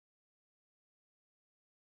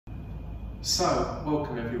So,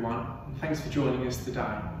 welcome everyone, and thanks for joining us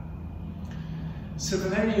today. So for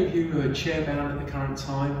many of you who are chair-bound at the current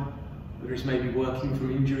time, whether it's maybe working from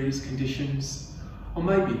injuries, conditions, or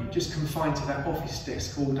maybe just confined to that office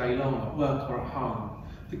desk all day long at work or at home,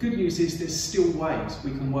 the good news is there's still ways we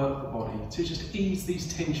can work the body to just ease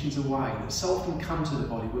these tensions away that so often come to the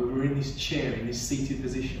body when we're in this chair, in this seated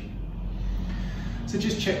position. So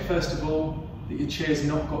just check first of all that your chair's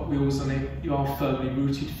not got wheels on it, you are firmly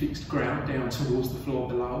rooted, fixed ground down towards the floor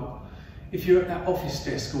below. If you're at that office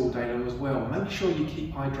desk all day long as well, make sure you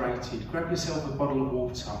keep hydrated. Grab yourself a bottle of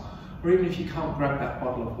water, or even if you can't grab that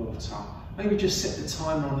bottle of water, maybe just set the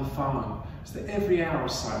timer on the phone so that every hour or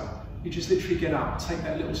so you just literally get up, take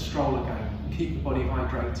that little stroll again and keep the body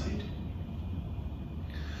hydrated.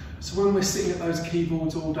 So when we're sitting at those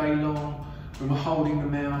keyboards all day long, when we're holding the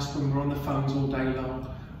mouse, when we're on the phones all day long,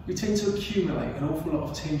 we tend to accumulate an awful lot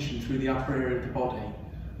of tension through the upper area of the body.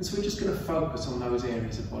 And so we're just going to focus on those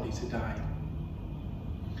areas of body today.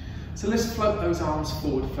 So let's float those arms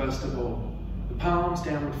forward first of all. The palms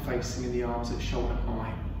downward facing and the arms at shoulder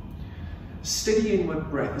height. Steady inward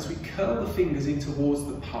breath as we curl the fingers in towards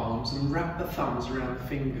the palms and wrap the thumbs around the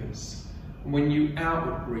fingers. And when you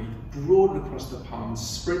outward breathe, broaden across the palms,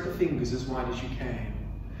 spread the fingers as wide as you can.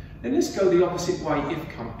 Then let's go the opposite way if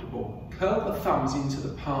comfortable. Curl the thumbs into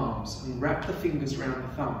the palms and wrap the fingers around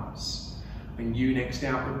the thumbs. When you next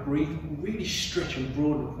outward breathe, really stretch and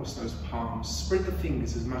broaden across those palms. Spread the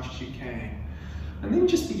fingers as much as you can. And then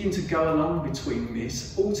just begin to go along between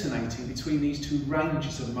this, alternating between these two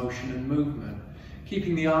ranges of motion and movement,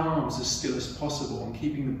 keeping the arms as still as possible and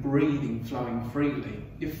keeping the breathing flowing freely,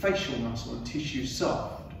 your facial muscle and tissue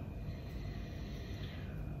soft.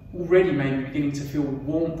 Already maybe beginning to feel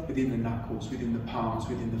warmth within the knuckles, within the palms,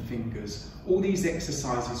 within the fingers. All these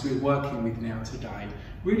exercises we're working with now today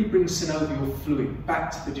really bring synovial fluid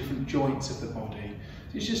back to the different joints of the body.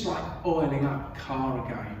 It's just like oiling up a car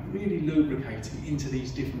again, really lubricating into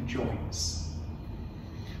these different joints.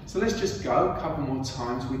 So let's just go a couple more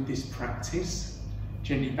times with this practice.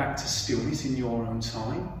 Gently back to stillness in your own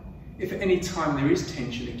time. If at any time there is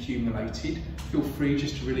tension accumulated, feel free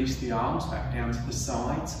just to release the arms back down to the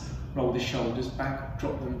sides, roll the shoulders back,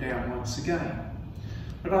 drop them down once again.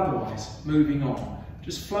 But otherwise, moving on,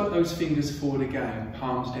 just float those fingers forward again,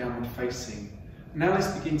 palms downward facing. Now let's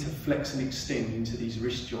begin to flex and extend into these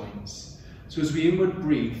wrist joints. So as we inward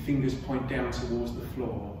breathe, fingers point down towards the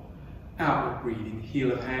floor. Outward breathing,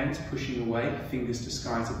 heel of hands pushing away, fingers to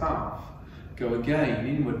skies above. Go again,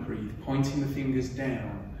 inward breathe, pointing the fingers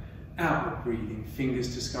down. Outward breathing,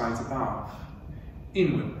 fingers to skies above.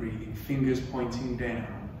 Inward breathing, fingers pointing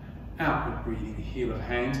down. Outward breathing, heel of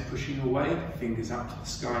hands pushing away, fingers up to the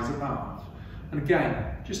skies above. And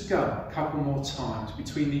again, just go a couple more times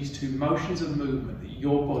between these two motions of movement that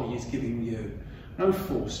your body is giving you. No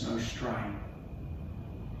force, no strain.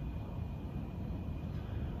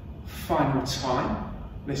 Final time,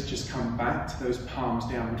 let's just come back to those palms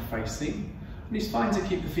downward facing. And it's fine to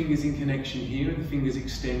keep the fingers in connection here and the fingers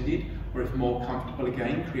extended, or if more comfortable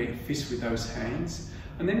again, create a fist with those hands.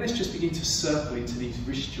 And then let's just begin to circle into these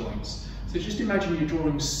wrist joints. So just imagine you're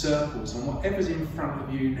drawing circles on whatever's in front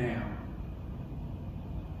of you now.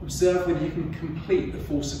 Observe whether you can complete the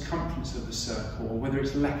full circumference of the circle or whether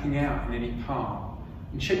it's lacking out in any part.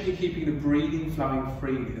 And check you're keeping the breathing flowing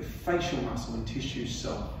freely, the facial muscle and tissue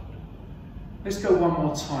soft. Let's go one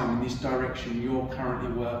more time in this direction you're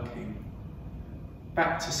currently working.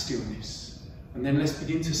 Back to stillness, and then let's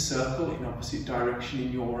begin to circle in opposite direction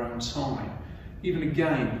in your own time. Even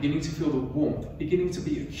again, beginning to feel the warmth, beginning to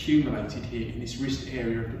be accumulated here in this wrist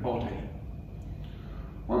area of the body.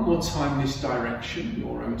 One more time this direction,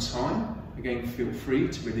 your own time. Again, feel free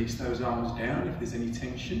to release those arms down if there's any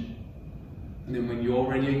tension. And then when you're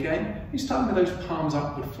ready again, it's time with those palms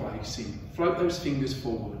upward facing. Float those fingers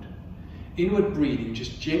forward. Inward breathing,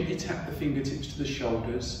 just gently tap the fingertips to the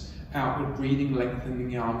shoulders. Outward breathing, lengthening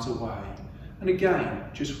the arms away. And again,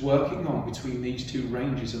 just working on between these two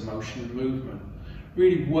ranges of motion and movement.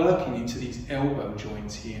 Really working into these elbow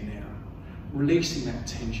joints here now. Releasing that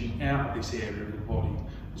tension out of this area of the body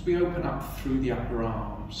as we open up through the upper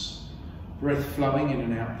arms. Breath flowing in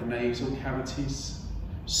and out the nasal cavities.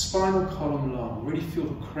 Spinal column long. Really feel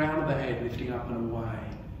the crown of the head lifting up and away.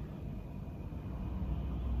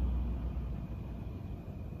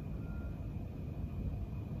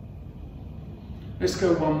 Let's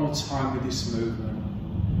go one more time with this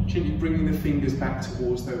movement. Gently bringing the fingers back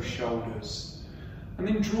towards those shoulders. And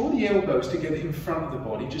then draw the elbows together in front of the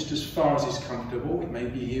body, just as far as is comfortable. It may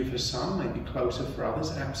be here for some, maybe closer for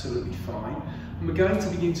others, absolutely fine. And we're going to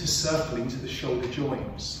begin to circle into the shoulder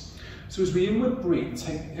joints. So as we inward breathe,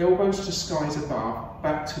 take elbows to skies above,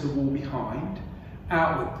 back to the wall behind.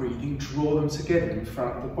 Outward breathing, draw them together in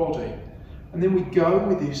front of the body. And then we go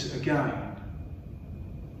with this again.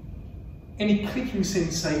 Any clicking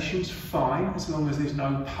sensations, fine, as long as there's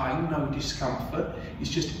no pain, no discomfort. It's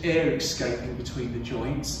just air escaping between the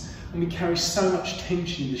joints. And we carry so much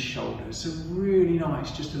tension in the shoulders, so really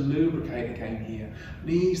nice just to lubricate again here. And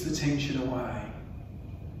ease the tension away.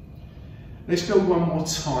 Let's go one more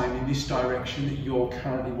time in this direction that you're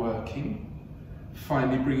currently working.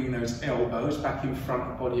 Finally bringing those elbows back in front of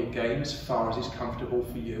the body again as far as is comfortable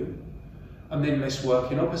for you. And then let's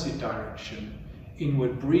work in opposite direction.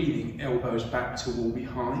 Inward breathing, elbows back to wall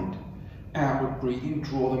behind. Outward breathing,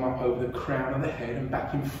 draw them up over the crown of the head and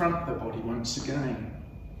back in front of the body once again.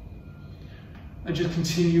 And just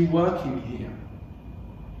continue working here.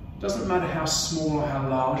 Doesn't matter how small or how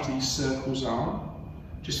large these circles are.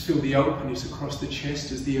 Just feel the openness across the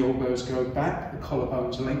chest as the elbows go back, the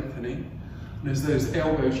collarbones lengthening. And as those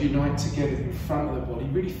elbows unite together in front of the body,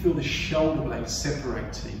 really feel the shoulder blades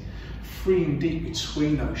separating, freeing deep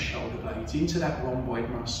between those shoulder blades into that rhomboid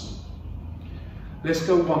muscle. Let's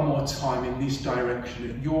go one more time in this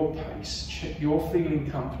direction at your pace. Check you're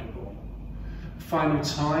feeling comfortable. Final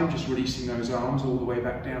time, just releasing those arms all the way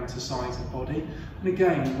back down to sides of the body. And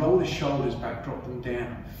again, roll the shoulders back, drop them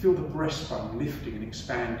down. Feel the breastbone lifting and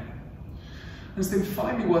expanding. And then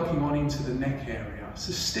finally working on into the neck area.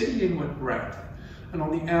 So steady inward breath. And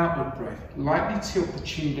on the outward breath, lightly tilt the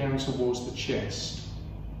chin down towards the chest.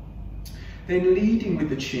 Then leading with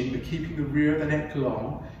the chin, but keeping the rear of the neck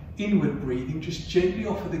long. Inward breathing, just gently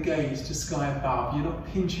offer the gaze to sky above. You're not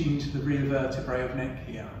pinching into the rear vertebrae of neck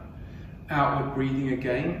here. Outward breathing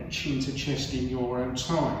again, chin to chest in your own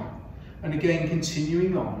time. And again,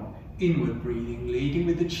 continuing on, inward breathing, leading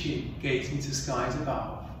with the chin, gazing to skies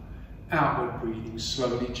above. Outward breathing,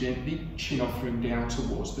 slowly, gently, chin offering down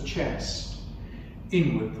towards the chest.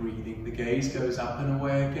 Inward breathing, the gaze goes up and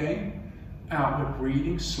away again. Outward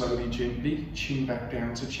breathing, slowly, gently, chin back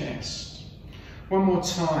down to chest. One more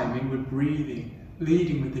time, inward breathing,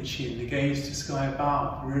 leading with the chin, the gaze to sky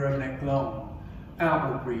above, rear of neck long.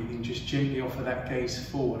 Outward breathing, just gently offer that gaze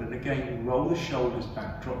forward, and again roll the shoulders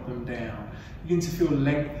back, drop them down. Begin to feel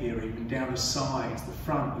length here, even down the sides, the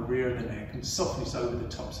front, the rear of the neck, and softness over the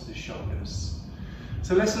tops of the shoulders.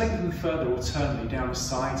 So let's lengthen further alternately down the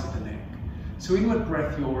sides of the neck. So inward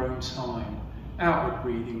breath your own time. Outward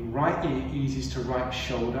breathing, right ear eases to right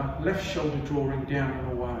shoulder, left shoulder drawing down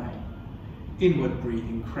and away. Inward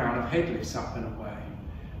breathing, crown of head lifts up and away.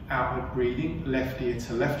 Outward breathing, left ear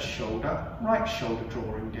to left shoulder, right shoulder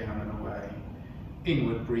drawing down and away.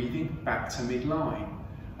 Inward breathing, back to midline.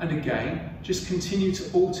 And again, just continue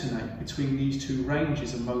to alternate between these two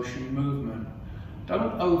ranges of motion and movement.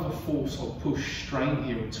 Don't overforce or push strain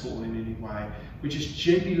here at all in any way. We're just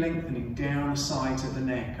gently lengthening down the sides of the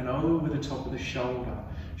neck and over the top of the shoulder.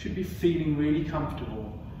 Should be feeling really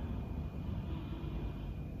comfortable.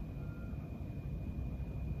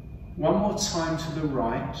 One more time to the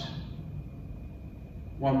right,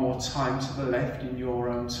 one more time to the left in your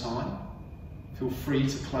own time. Feel free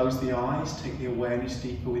to close the eyes, take the awareness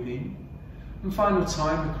deeper within. And final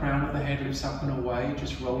time, the crown of the head lifts up and away,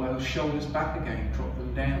 just roll those shoulders back again, drop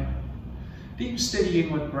them down. Deep steady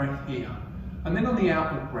inward breath here. And then on the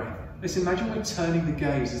outward breath, let's imagine we're turning the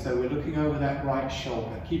gaze as though we're looking over that right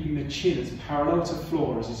shoulder, keeping the chin as parallel to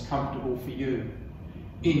floor as is comfortable for you.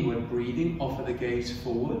 Inward breathing, offer the gaze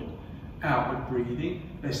forward. Outward breathing,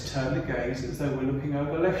 let's turn the gaze as though we're looking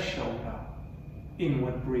over left shoulder.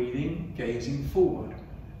 Inward breathing, gazing forward.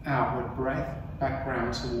 Outward breath, back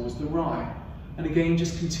round towards the right. And again,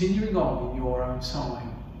 just continuing on in your own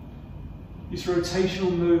time. This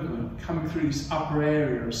rotational movement coming through this upper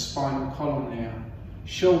area of spinal column now.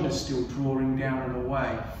 Shoulders still drawing down and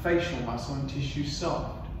away, facial muscle and tissue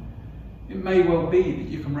soft. It may well be that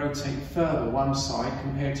you can rotate further one side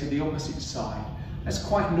compared to the opposite side. That's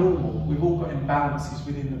quite normal. We've all got imbalances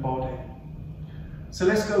within the body. So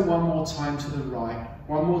let's go one more time to the right,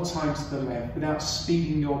 one more time to the left without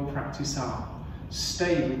speeding your practice up.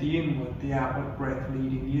 Stay with the inward, the outward breath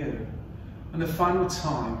leading you. And the final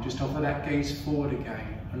time, just offer that gaze forward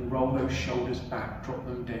again and roll those shoulders back, drop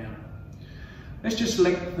them down. Let's just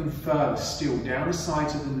lengthen them further still down the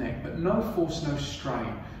sides of the neck, but no force, no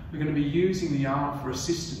strain. We're going to be using the arm for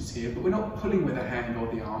assistance here, but we're not pulling with the hand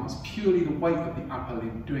or the arm. It's purely the weight of the upper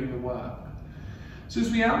limb doing the work. So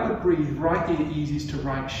as we outward breathe, right ear eases to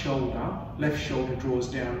right shoulder, left shoulder draws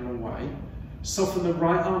down and away. Soften the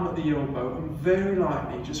right arm at the elbow and very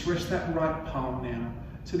lightly just rest that right palm now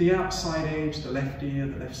to the outside edge, the left ear,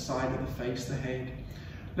 the left side of the face, the head.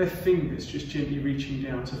 Left fingers just gently reaching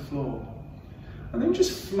down to floor. And then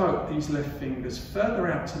just float these left fingers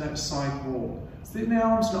further out to that side wall. So that the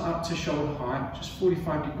arm's not up to shoulder height, just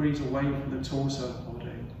 45 degrees away from the torso body.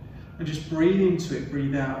 And just breathe into it,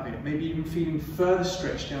 breathe out of it. Maybe even feeling further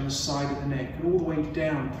stretch down the side of the neck and all the way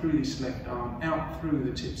down through this left arm, out through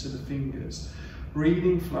the tips of the fingers.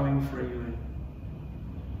 Breathing, flowing freely.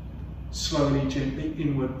 Slowly, gently,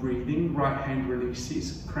 inward breathing, right hand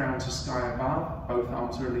releases, crown to sky above, both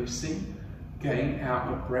arms releasing. Again,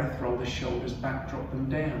 outward breath, roll the shoulders back, drop them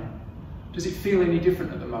down. Does it feel any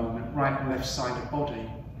different at the moment, right and left side of body?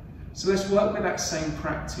 So let's work with that same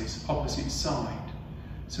practice, opposite side.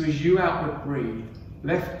 So as you outward breathe,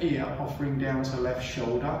 left ear offering down to left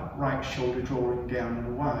shoulder, right shoulder drawing down and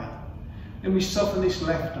away. Then we soften this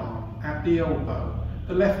left arm at the elbow,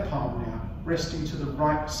 the left palm now, resting to the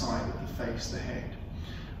right side of the face, the head.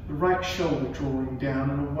 The right shoulder drawing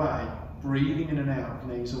down and away, breathing in and out of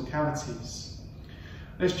nasal cavities.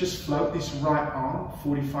 Let's just float this right arm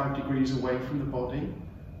 45 degrees away from the body,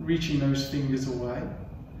 reaching those fingers away.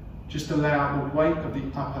 Just allow the weight of the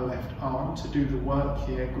upper left arm to do the work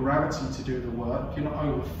here, gravity to do the work. You're not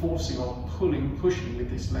over forcing or pulling, pushing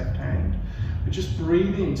with this left hand, but just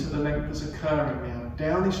breathe into the length that's occurring now,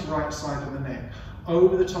 down this right side of the neck,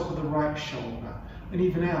 over the top of the right shoulder, and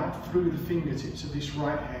even out through the fingertips of this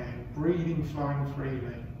right hand, breathing, flowing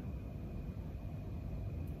freely.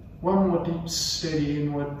 One more deep, steady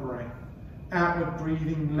inward breath. Outward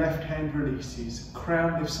breathing, left hand releases,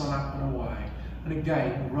 crown lifts on up and away. And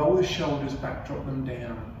again, roll the shoulders back, drop them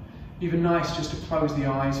down. Even nice just to close the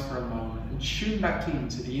eyes for a moment and tune back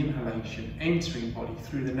into the inhalation, entering body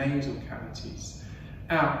through the nasal cavities.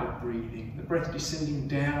 Outward breathing, the breath descending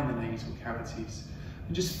down the nasal cavities.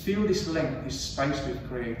 And just feel this length, this space we've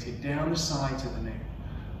created, down the sides of the neck,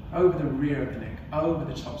 over the rear of the neck, over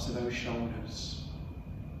the tops of those shoulders.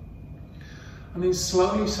 And then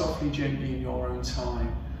slowly, softly, gently in your own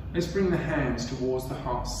time, let's bring the hands towards the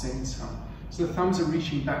heart centre. So the thumbs are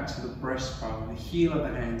reaching back to the breastbone, the heel of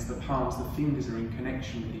the hands, the palms, the fingers are in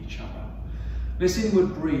connection with each other. Let's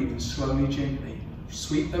inward breathe and slowly, gently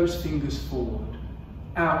sweep those fingers forward.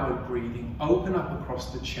 Outward breathing, open up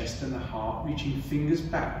across the chest and the heart, reaching fingers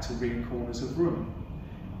back to rear corners of room.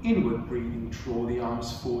 Inward breathing, draw the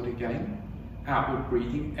arms forward again. Outward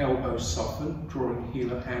breathing, elbows soften, drawing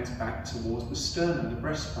heel of hands back towards the sternum, the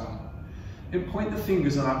breastbone. Then point the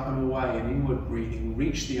fingers on up and away, and inward breathing,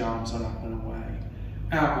 reach the arms on up and away.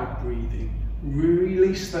 Outward breathing,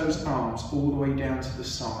 release those arms all the way down to the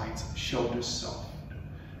sides, shoulders soft.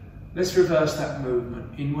 Let's reverse that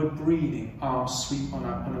movement. Inward breathing, arms sweep on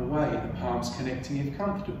up and away, the palms connecting if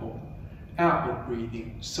comfortable. Outward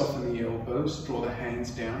breathing, soften the elbows, draw the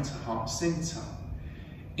hands down to heart centre.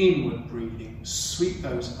 Inward breathing, sweep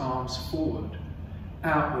those arms forward.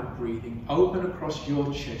 Outward breathing, open across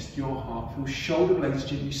your chest, your heart, feel shoulder blades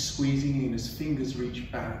gently squeezing in as fingers reach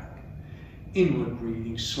back. Inward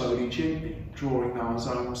breathing, slowly, gently, drawing those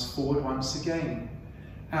arms forward once again.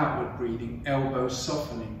 Outward breathing, elbows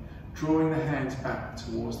softening, drawing the hands back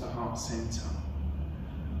towards the heart centre.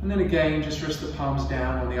 And then again, just rest the palms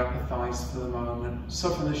down on the upper thighs for the moment.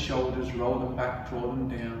 Soften the shoulders, roll them back, draw them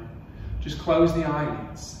down. Just close the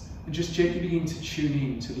eyelids and just gently begin to tune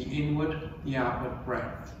in to the inward, the outward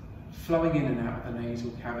breath, flowing in and out of the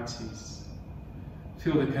nasal cavities.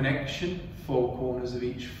 Feel the connection, four corners of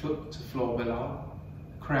each foot to floor below,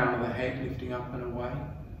 crown of the head lifting up and away.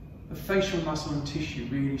 The facial muscle and tissue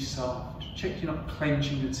really soft. Check you're not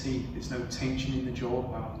clenching the teeth, there's no tension in the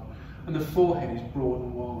jawbone, and the forehead is broad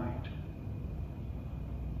and wide.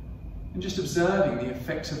 And just observing the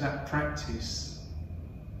effects of that practice.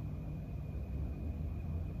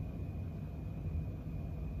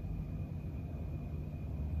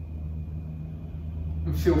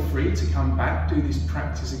 And feel free to come back, do this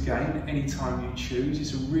practice again anytime you choose.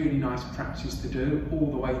 It's a really nice practice to do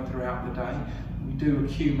all the way throughout the day. We do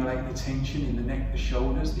accumulate the tension in the neck, the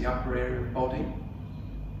shoulders, the upper area of the body.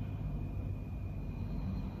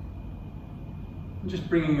 And just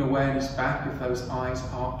bringing awareness back if those eyes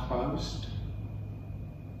are closed.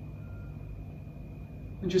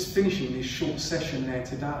 And just finishing this short session there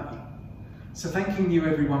today. So thanking you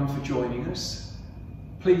everyone for joining us.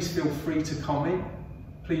 Please feel free to comment.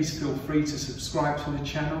 Please feel free to subscribe to the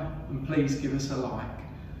channel and please give us a like.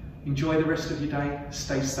 Enjoy the rest of your day,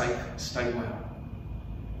 stay safe, stay well.